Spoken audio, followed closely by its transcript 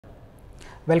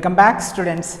Welcome back,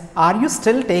 students. Are you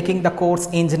still taking the course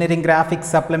Engineering Graphics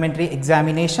Supplementary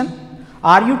Examination?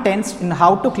 Are you tensed in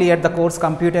how to clear the course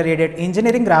Computer Aided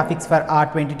Engineering Graphics for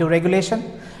R22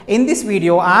 regulation? In this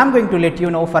video, I am going to let you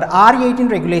know for R18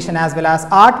 regulation as well as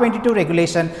R22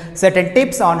 regulation certain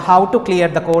tips on how to clear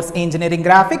the course Engineering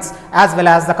Graphics as well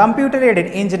as the Computer Aided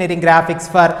Engineering Graphics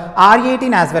for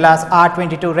R18 as well as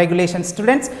R22 regulation.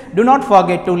 Students, do not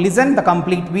forget to listen the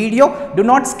complete video. Do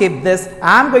not skip this.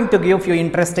 I am going to give you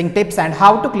interesting tips and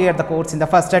how to clear the course in the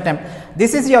first attempt.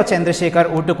 This is your Chandrasekhar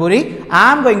Utukuri.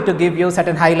 I am going to give you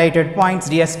certain highlighted points,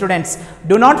 dear students.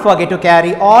 Do not forget to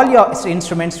carry all your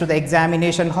instruments to the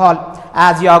examination hall.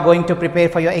 As you are going to prepare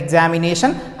for your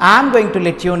examination, I am going to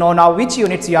let you know now which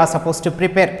units you are supposed to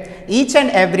prepare. Each and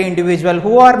every individual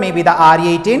who are maybe the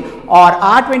R18 or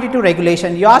R22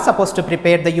 regulation, you are supposed to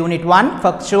prepare the unit 1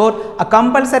 for sure. A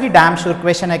compulsory damn sure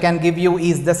question I can give you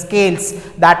is the scales.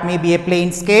 That may be a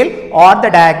plane scale or the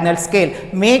diagonal scale.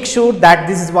 Make sure that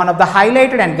this is one of the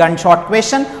highlighted and gunshot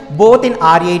question both in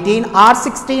R18,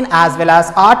 R16 as well as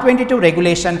R22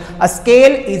 regulation. A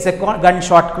scale is a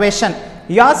gunshot question.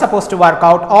 You are supposed to work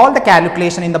out all the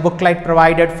calculation in the booklet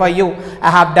provided for you.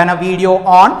 I have done a video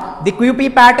on the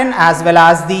QP pattern as well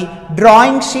as the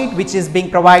drawing sheet which is being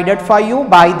provided for you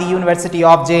by the University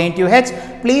of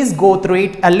JNTUH. Please go through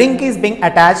it. A link is being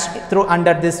attached through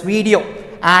under this video.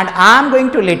 And I am going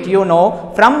to let you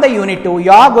know from the unit 2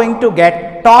 you are going to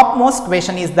get topmost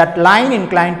question is that line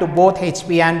inclined to both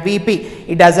HP and VP.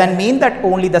 It doesn't mean that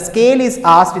only the scale is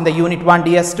asked in the unit 1,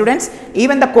 dear students.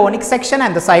 Even the conic section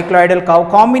and the cycloidal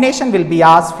curve combination will be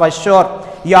asked for sure.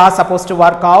 You are supposed to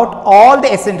work out all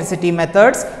the eccentricity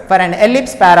methods for an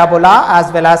ellipse, parabola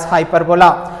as well as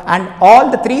hyperbola and all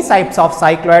the three types of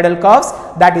cycloidal curves,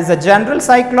 that is a general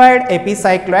cycloid,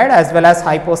 epicycloid as well as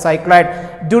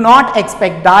hypocycloid. Do not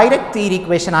expect direct theory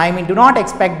question. I mean, do not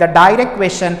expect the direct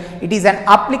question. It is an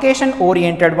application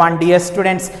oriented one, dear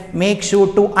students. Make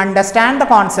sure to understand the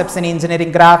concepts in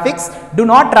engineering graphics. Do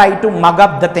not try to mug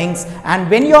up the things, and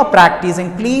when you are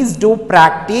practicing, please do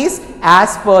practice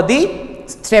as per the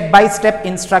step-by-step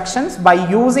instructions by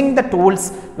using the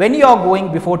tools when you are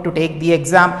going before to take the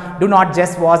exam. Do not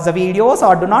just watch the videos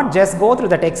or do not just go through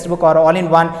the textbook or all in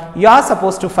one. You are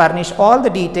supposed to furnish all the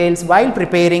details while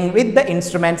preparing with the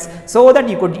instruments so that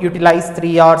you could utilize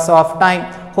 3 hours of time.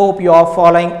 Hope you are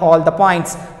following all the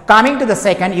points. Coming to the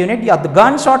second unit, the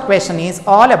gunshot question is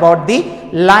all about the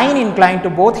line inclined to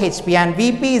both HP and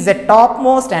VP is a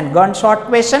topmost and gunshot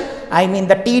question. I mean,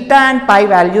 the theta and pi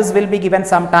values will be given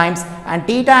sometimes and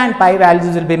theta and pi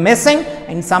values will be missing,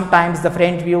 and sometimes the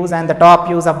front views and the top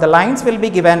views of the lines will be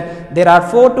given. There are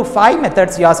 4 to 5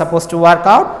 methods you are supposed to work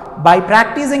out. By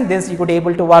practicing this, you could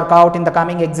able to work out in the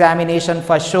coming examination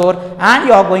for sure, and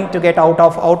you are going to get out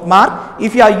of out mark.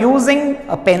 If you are using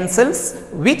pencils,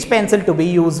 which pencil to be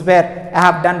used where? I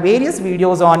have done various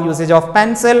videos on usage of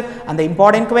pencil and the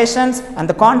important questions and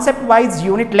the concept wise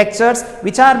unit lectures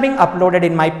which are being uploaded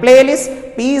in my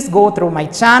playlist. Please go through my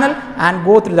channel and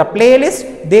go through the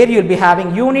playlist. There you will be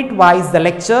having unit wise the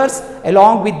lectures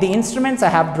along with the instruments I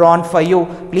have drawn for you.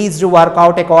 Please do work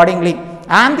out accordingly.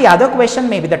 And the other question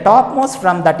may be the topmost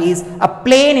from that is a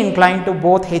plane inclined to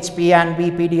both HP and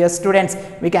VP, dear students.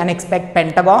 We can expect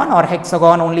pentagon or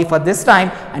hexagon only for this time,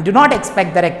 and do not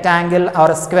expect the rectangle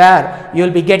or a square. You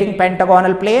will be getting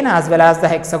pentagonal plane as well as the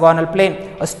hexagonal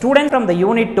plane. A student from the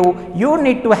unit 2, you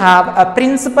need to have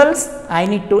principles. I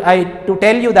need to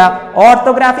tell you the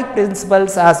orthographic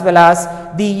principles as well as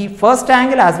the first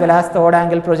angle as well as third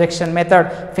angle projection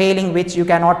method, failing which you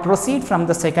cannot proceed from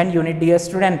the second unit, dear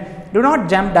student. Do not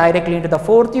jump directly into the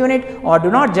fourth unit or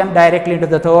do not jump directly into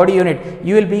the third unit.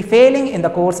 You will be failing in the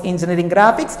course engineering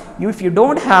graphics if you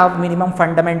don't have minimum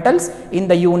fundamentals in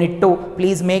the unit 2.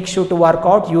 Please make sure to work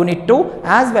out unit 2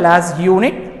 as well as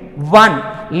unit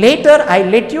 1. Later I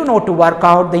let you know to work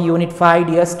out the unit 5,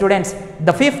 dear students.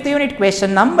 The 5th unit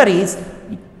question number is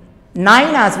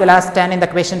 9 as well as 10 in the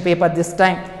question paper this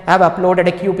time. I have uploaded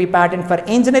a QP pattern for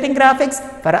engineering graphics,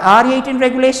 for R18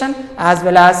 regulation as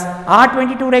well as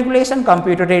R22 regulation,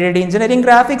 computer aided engineering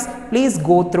graphics. Please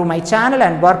go through my channel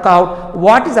and work out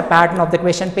what is the pattern of the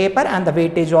question paper and the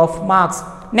weightage of marks.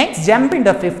 Next, jump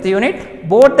into the 5th unit,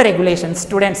 both the regulation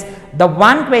students. The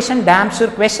one question, damn sure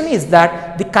question is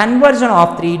that the conversion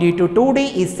of 3D to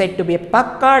 2D is said to be a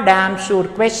pakka damn sure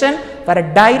question for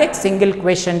a direct single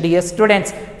question, dear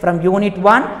students. From unit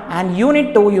 1 and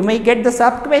unit 2 you may get the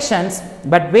sub questions,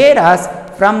 but whereas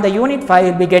from the unit 5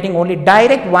 you will be getting only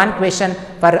direct one question.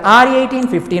 For R18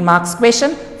 15 marks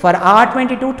question, for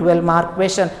R22 12 mark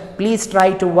question. Please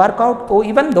try to work out.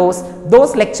 Even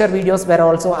those lecture videos were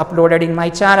also uploaded in my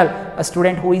channel. A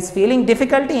student who is feeling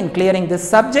difficulty in clearing this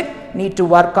subject need to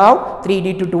work out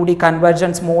 3D to 2D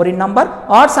conversions more in number,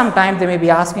 or sometimes they may be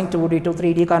asking 2D to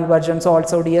 3D conversions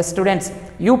also, dear students.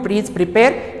 You please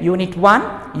prepare Unit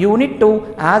 1, Unit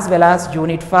 2 as well as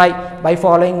Unit 5. By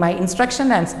following my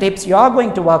instruction and steps, you are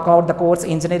going to work out the course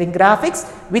Engineering Graphics,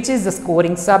 which is the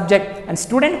scoring subject, and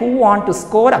student who want to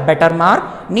score a better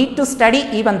mark need to study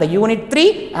even the Unit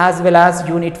 3 as well as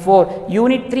Unit 4.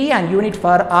 Unit 3 and Unit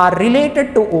 4 are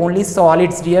related to only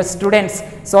solids, dear students.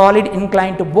 Solid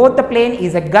inclined to both the plane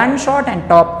is a gunshot and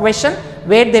top question,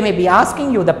 where they may be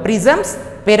asking you the prisms,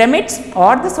 pyramids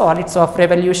or the solids of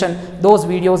revolution. Those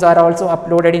videos are also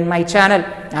uploaded in my channel.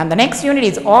 And the next unit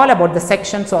is all about the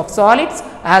sections of solids,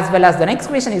 as well as the next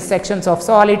question is sections of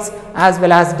solids as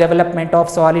well as development of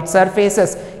solid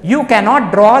surfaces. You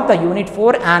cannot draw the Unit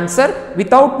 4 answer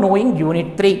without knowing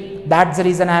Unit 3. That's the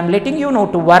reason I am letting you know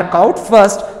to work out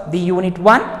first the Unit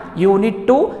 1, Unit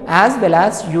 2 as well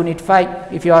as Unit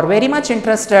 5. If you are very much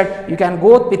interested, you can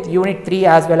go with Unit 3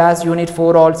 as well as Unit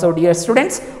 4 also, dear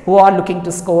students, who are looking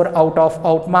to score out of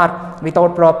outmark.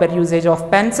 Without proper usage of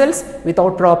pencils,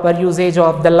 without proper usage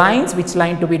of the lines, which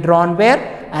line to be drawn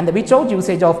where, and without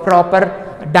usage of proper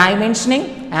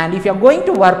dimensioning, and if you are going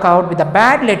to work out with a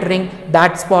bad lettering,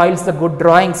 that spoils the good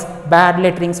drawings. Bad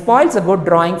lettering spoils the good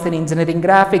drawings in engineering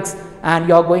graphics, and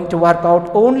you are going to work out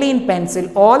only in pencil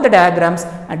all the diagrams,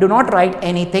 and do not write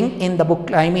anything in the book,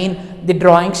 the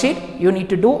drawing sheet. You need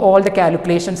to do all the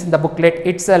calculations in the booklet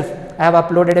itself. I have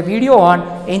uploaded a video on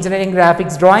engineering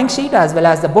graphics drawing sheet as well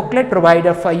as the booklet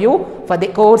provided for you for the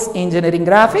course engineering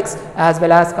graphics as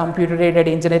well as computer aided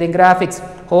engineering graphics.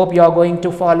 Hope you are going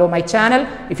to follow my channel.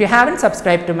 If you haven't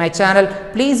subscribed to my channel,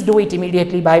 please do it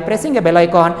immediately by pressing a bell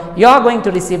icon. You are going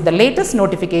to receive the latest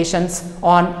notifications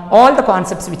on all the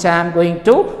concepts which I am going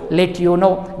to let you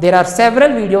know. There are several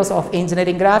videos of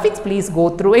engineering graphics. Please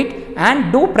go through it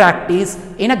and do practice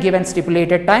in a given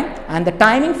stipulated time, and the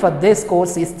timing for this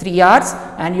course is 3 hours,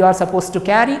 and you are supposed to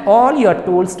carry all your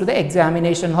tools to the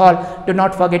examination hall. Do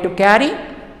not forget to carry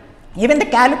even the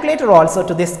calculator also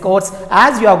to this course,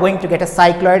 as you are going to get a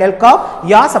cycloidal curve.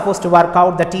 You are supposed to work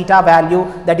out the theta value,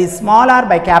 that is small r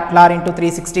by capital R into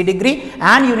 360 degree,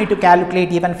 and you need to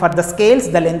calculate even for the scales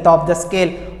the length of the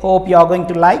scale. Hope you are going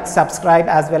to like, subscribe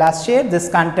as well as share this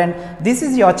content. This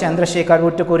is your Chandrasekhar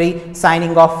Uttukuri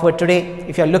signing off for today.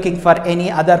 If you are looking for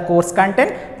any other course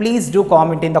content, please do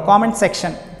comment in the comment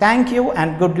section. Thank you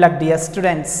and good luck, dear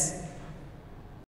students.